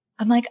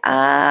 I'm like,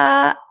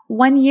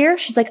 1 year.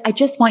 She's like, I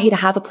just want you to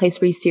have a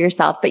place where you see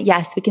yourself. But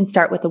yes, we can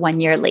start with the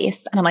 1 year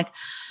lease. And I'm like,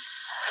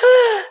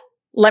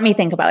 let me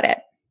think about it.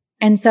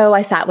 And so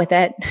I sat with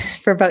it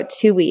for about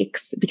 2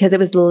 weeks because it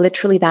was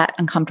literally that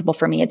uncomfortable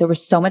for me. There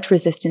was so much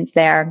resistance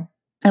there.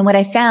 And what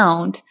I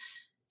found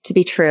to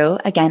be true,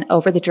 again,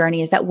 over the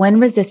journey, is that when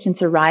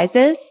resistance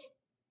arises,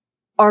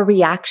 our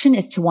reaction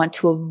is to want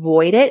to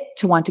avoid it,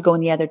 to want to go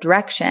in the other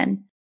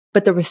direction.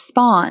 But the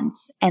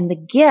response and the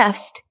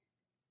gift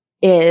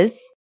is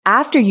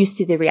after you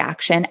see the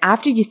reaction,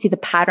 after you see the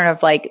pattern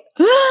of like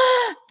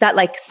that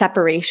like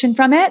separation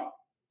from it,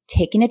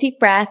 taking a deep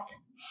breath,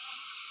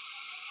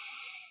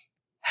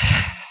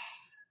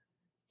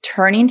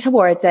 turning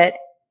towards it,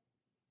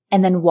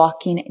 and then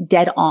walking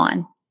dead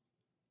on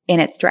in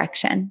its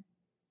direction.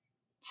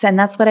 So, and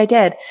that's what I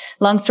did.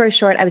 Long story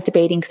short, I was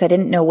debating because I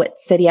didn't know what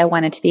city I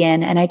wanted to be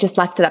in. And I just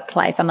left it up to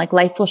life. I'm like,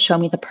 life will show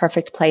me the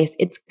perfect place.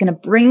 It's going to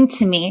bring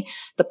to me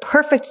the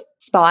perfect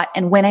spot.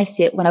 And when I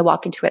see it, when I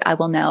walk into it, I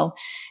will know.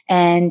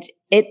 And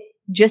it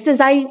just as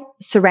I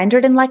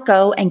surrendered and let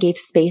go and gave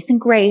space and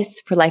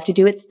grace for life to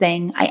do its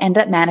thing, I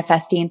ended up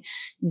manifesting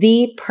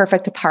the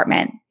perfect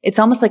apartment. It's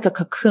almost like a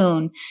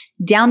cocoon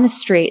down the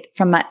street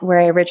from where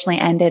I originally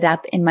ended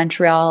up in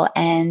Montreal.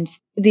 And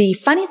the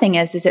funny thing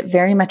is it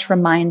very much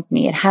reminds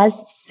me, it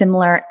has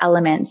similar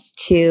elements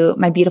to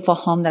my beautiful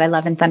home that I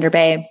love in Thunder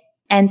Bay.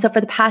 And so for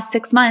the past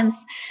 6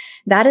 months,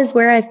 that is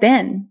where I've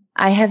been.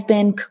 I have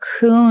been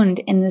cocooned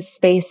in the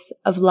space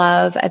of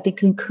love. I've been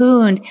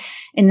cocooned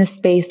in the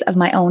space of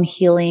my own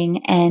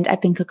healing. And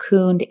I've been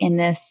cocooned in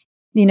this,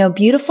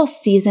 beautiful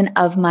season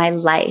of my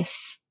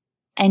life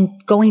and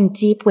going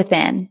deep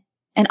within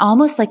and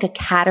almost like a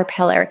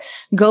caterpillar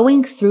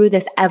going through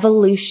this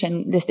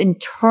evolution, this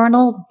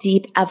internal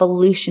deep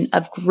evolution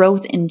of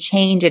growth and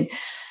change and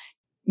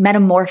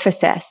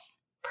metamorphosis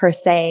per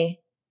se.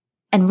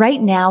 And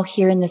right now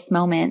here in this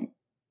moment,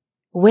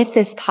 with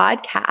this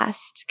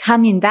podcast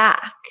coming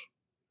back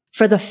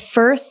for the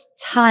first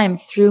time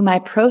through my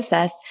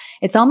process,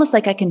 it's almost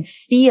like I can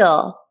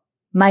feel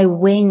my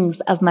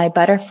wings of my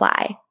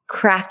butterfly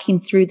cracking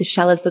through the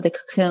shells of the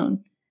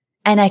cocoon.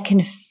 And I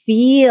can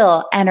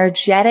feel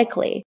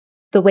energetically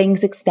the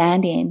wings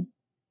expanding.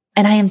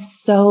 And I am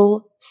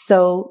so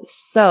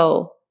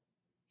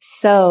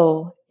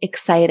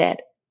excited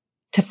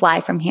to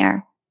fly from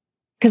here.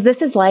 Because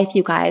this is life,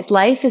 you guys.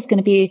 Life is going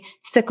to be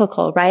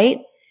cyclical, right?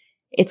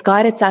 It's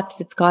got its ups,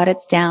 it's got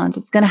its downs.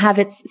 It's going to have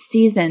its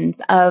seasons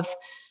of,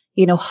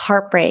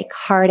 heartbreak,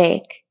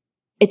 heartache.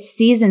 It's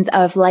seasons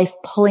of life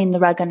pulling the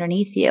rug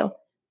underneath you.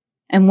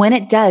 And when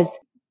it does,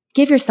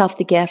 give yourself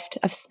the gift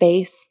of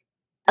space.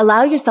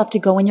 Allow yourself to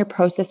go in your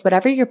process,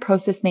 whatever your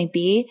process may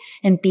be,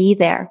 and be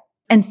there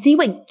and see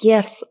what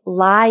gifts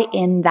lie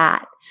in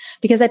that.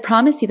 Because I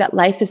promise you that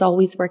life is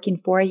always working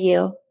for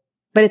you,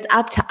 but it's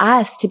up to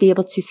us to be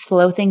able to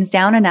slow things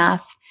down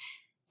enough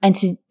and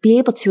to be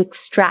able to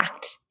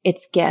extract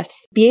its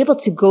gifts, be able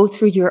to go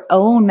through your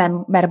own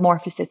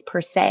metamorphosis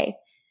per se.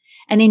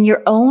 And in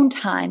your own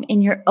time,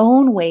 in your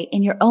own way,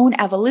 in your own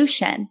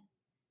evolution,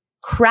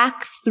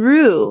 crack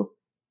through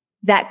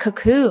that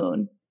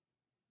cocoon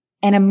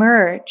and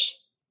emerge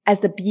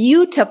as the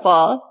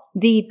beautiful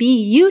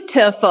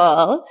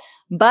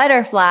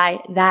butterfly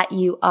that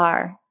you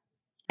are.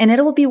 And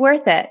it will be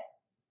worth it.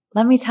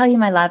 Let me tell you,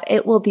 my love,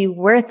 it will be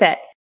worth it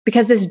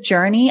because this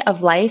journey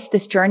of life,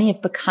 this journey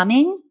of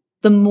becoming,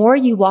 the more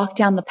you walk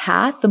down the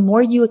path, the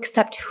more you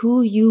accept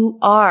who you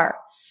are,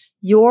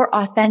 your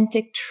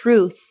authentic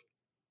truth,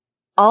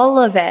 all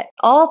of it,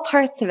 all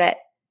parts of it.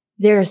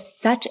 There is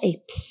such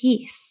a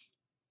peace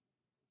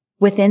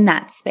within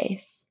that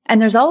space.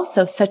 And there's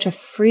also such a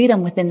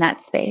freedom within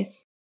that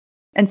space.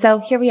 And so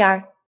here we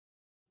are.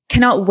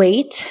 Cannot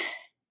wait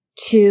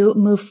to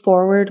move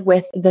forward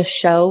with the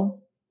show.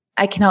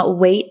 I cannot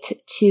wait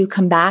to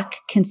come back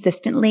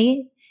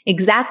consistently,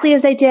 exactly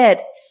as I did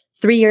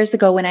 3 years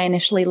ago when I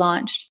initially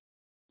launched,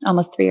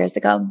 almost 3 years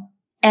ago.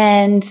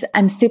 And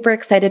I'm super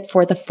excited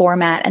for the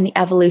format and the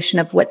evolution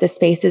of what this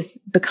space has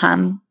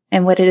become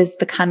and what it is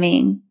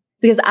becoming.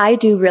 Because I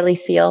do really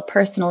feel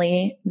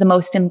personally the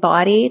most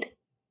embodied,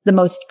 the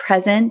most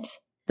present,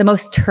 the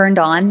most turned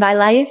on by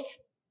life,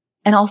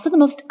 and also the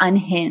most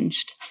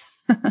unhinged.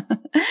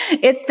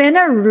 It's been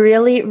a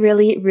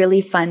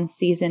really fun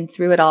season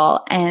through it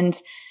all. And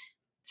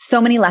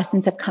so many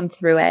lessons have come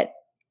through it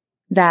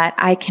that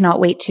I cannot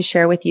wait to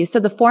share with you.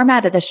 So the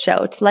format of the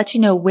show, to let you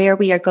know where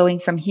we are going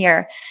from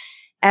here,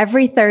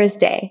 every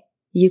Thursday,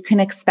 you can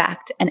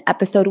expect an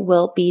episode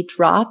will be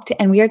dropped,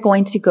 and we are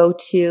going to go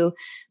to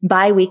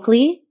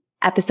bi-weekly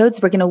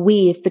episodes. We're going to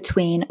weave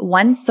between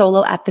one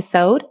solo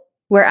episode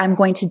where I'm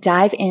going to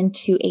dive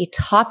into a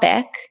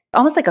topic,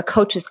 almost like a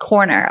coach's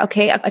corner.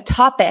 Okay. A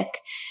topic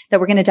that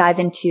we're going to dive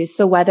into.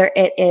 So whether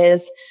it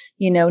is,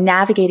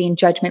 navigating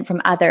judgment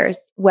from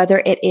others,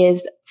 whether it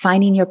is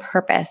finding your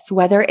purpose,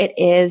 whether it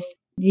is,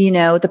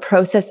 the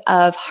process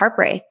of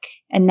heartbreak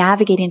and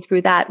navigating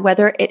through that,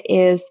 whether it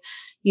is,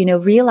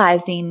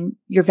 realizing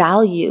your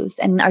values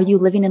and are you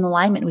living in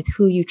alignment with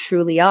who you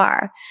truly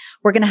are?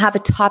 We're going to have a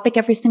topic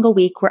every single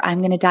week where I'm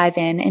going to dive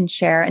in and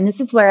share. And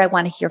this is where I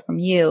want to hear from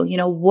you.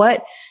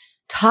 What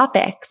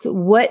topics,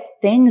 what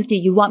things do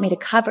you want me to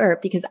cover?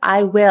 Because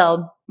I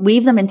will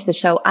weave them into the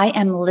show. I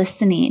am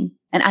listening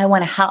and I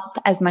want to help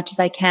as much as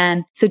I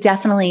can. So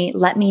definitely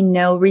let me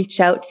know.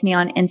 Reach out to me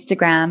on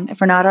Instagram.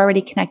 If we're not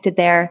already connected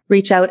there,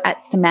 reach out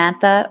at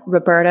Samantha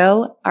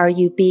Ruberto,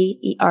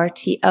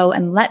 Ruberto,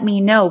 and let me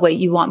know what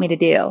you want me to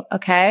do.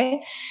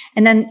 Okay.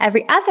 And then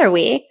every other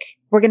week,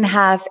 we're going to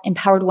have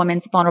Empowered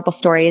Women's Vulnerable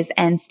Stories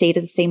and stay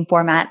to the same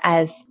format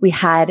as we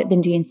had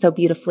been doing so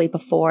beautifully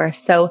before.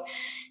 So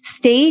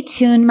stay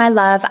tuned, my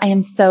love. I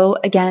am so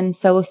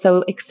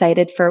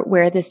excited for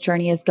where this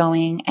journey is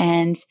going.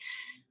 And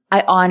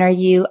I honor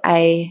you.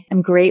 I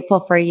am grateful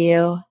for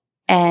you.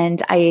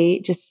 And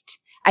I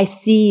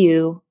see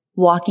you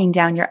walking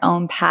down your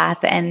own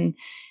path. And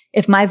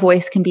if my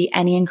voice can be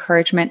any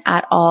encouragement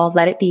at all,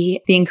 let it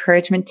be the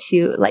encouragement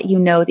to let you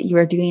know that you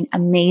are doing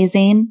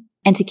amazing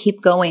and to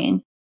keep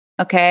going.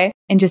 Okay.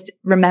 And just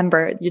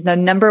remember, the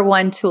number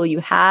one tool you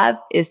have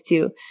is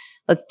to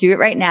Let's do it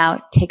right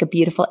now. Take a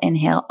beautiful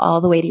inhale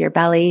all the way to your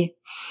belly.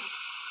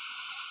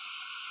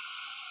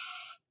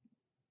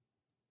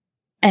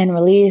 And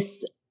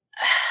release.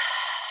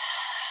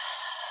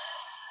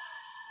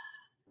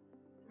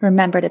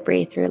 Remember to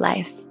breathe through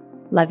life.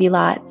 Love you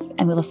lots,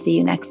 and we will see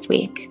you next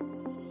week.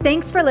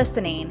 Thanks for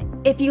listening.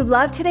 If you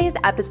loved today's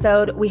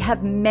episode, we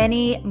have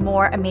many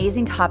more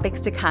amazing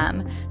topics to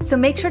come, so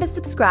make sure to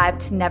subscribe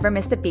to never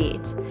miss a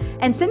beat.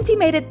 And since you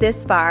made it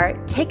this far,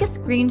 take a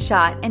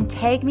screenshot and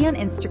tag me on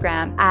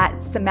Instagram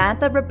at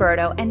Samantha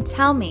Roberto and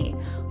tell me,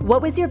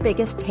 what was your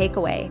biggest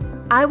takeaway?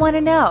 I want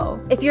to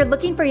know. If you're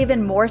looking for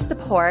even more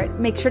support,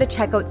 make sure to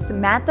check out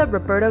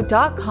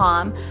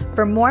SamanthaRoberto.com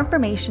for more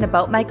information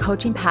about my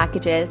coaching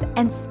packages,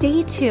 and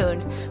stay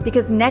tuned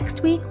because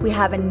next week we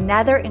have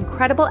another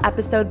incredible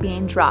episode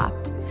being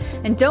dropped.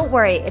 And don't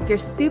worry, if you're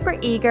super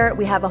eager,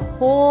 we have a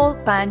whole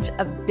bunch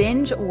of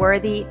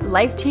binge-worthy,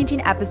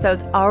 life-changing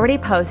episodes already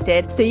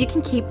posted, so you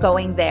can keep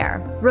going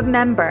there.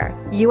 Remember,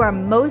 you are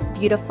most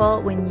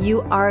beautiful when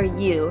you are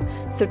you.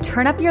 So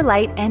turn up your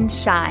light and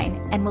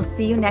shine, and we'll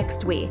see you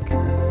next week.